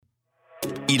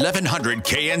1100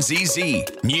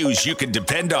 KNZZ. News you can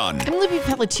depend on. I'm Libby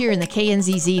Pelletier in the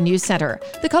KNZZ News Center.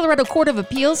 The Colorado Court of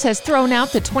Appeals has thrown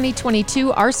out the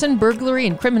 2022 arson, burglary,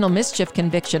 and criminal mischief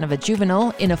conviction of a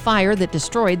juvenile in a fire that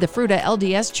destroyed the Fruta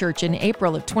LDS Church in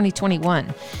April of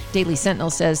 2021. Daily Sentinel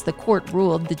says the court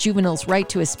ruled the juvenile's right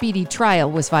to a speedy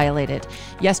trial was violated.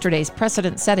 Yesterday's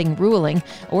precedent-setting ruling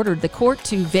ordered the court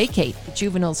to vacate the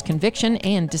juvenile's conviction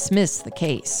and dismiss the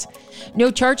case.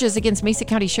 No charges against Mesa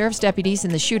County Sheriff's deputies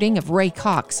in the shooting of Ray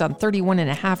Cox on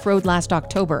 31.5 Road last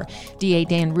October. DA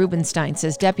Dan Rubenstein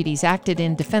says deputies acted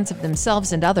in defense of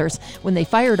themselves and others when they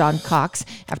fired on Cox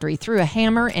after he threw a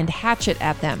hammer and hatchet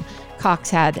at them.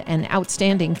 Cox had an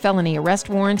outstanding felony arrest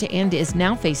warrant and is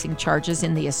now facing charges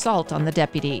in the assault on the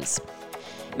deputies.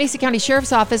 Mesa County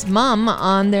Sheriff's Office mum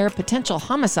on their potential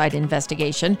homicide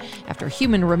investigation after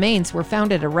human remains were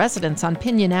found at a residence on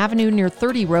Pinion Avenue near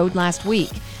 30 Road last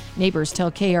week. Neighbors tell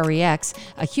KREX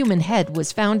a human head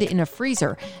was found in a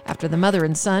freezer after the mother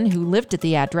and son who lived at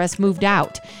the address moved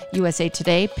out. USA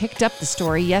Today picked up the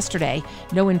story yesterday.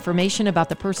 No information about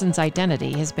the person's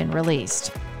identity has been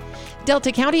released.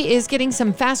 Delta County is getting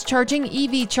some fast-charging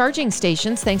EV charging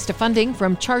stations thanks to funding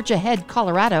from Charge Ahead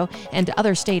Colorado and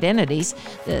other state entities.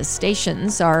 The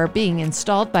stations are being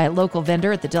installed by a local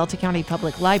vendor at the Delta County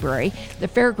Public Library, the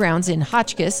fairgrounds in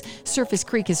Hotchkiss, Surface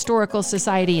Creek Historical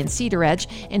Society in Cedar Edge,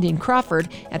 and in Crawford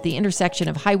at the intersection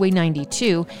of Highway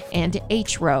 92 and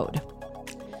H Road.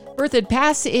 Berthoud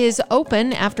Pass is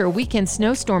open after a weekend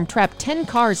snowstorm trapped 10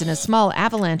 cars in a small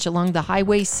avalanche along the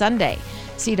highway Sunday.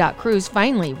 CDOT crews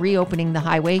finally reopening the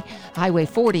highway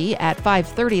 40 at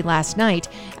 5:30 last night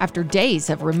after days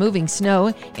of removing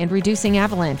snow and reducing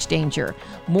avalanche danger.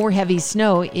 More heavy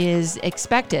snow is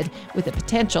expected with the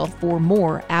potential for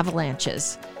more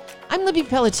avalanches. I'm Libby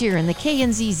Pelletier in the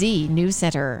KNZZ News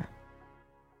Center.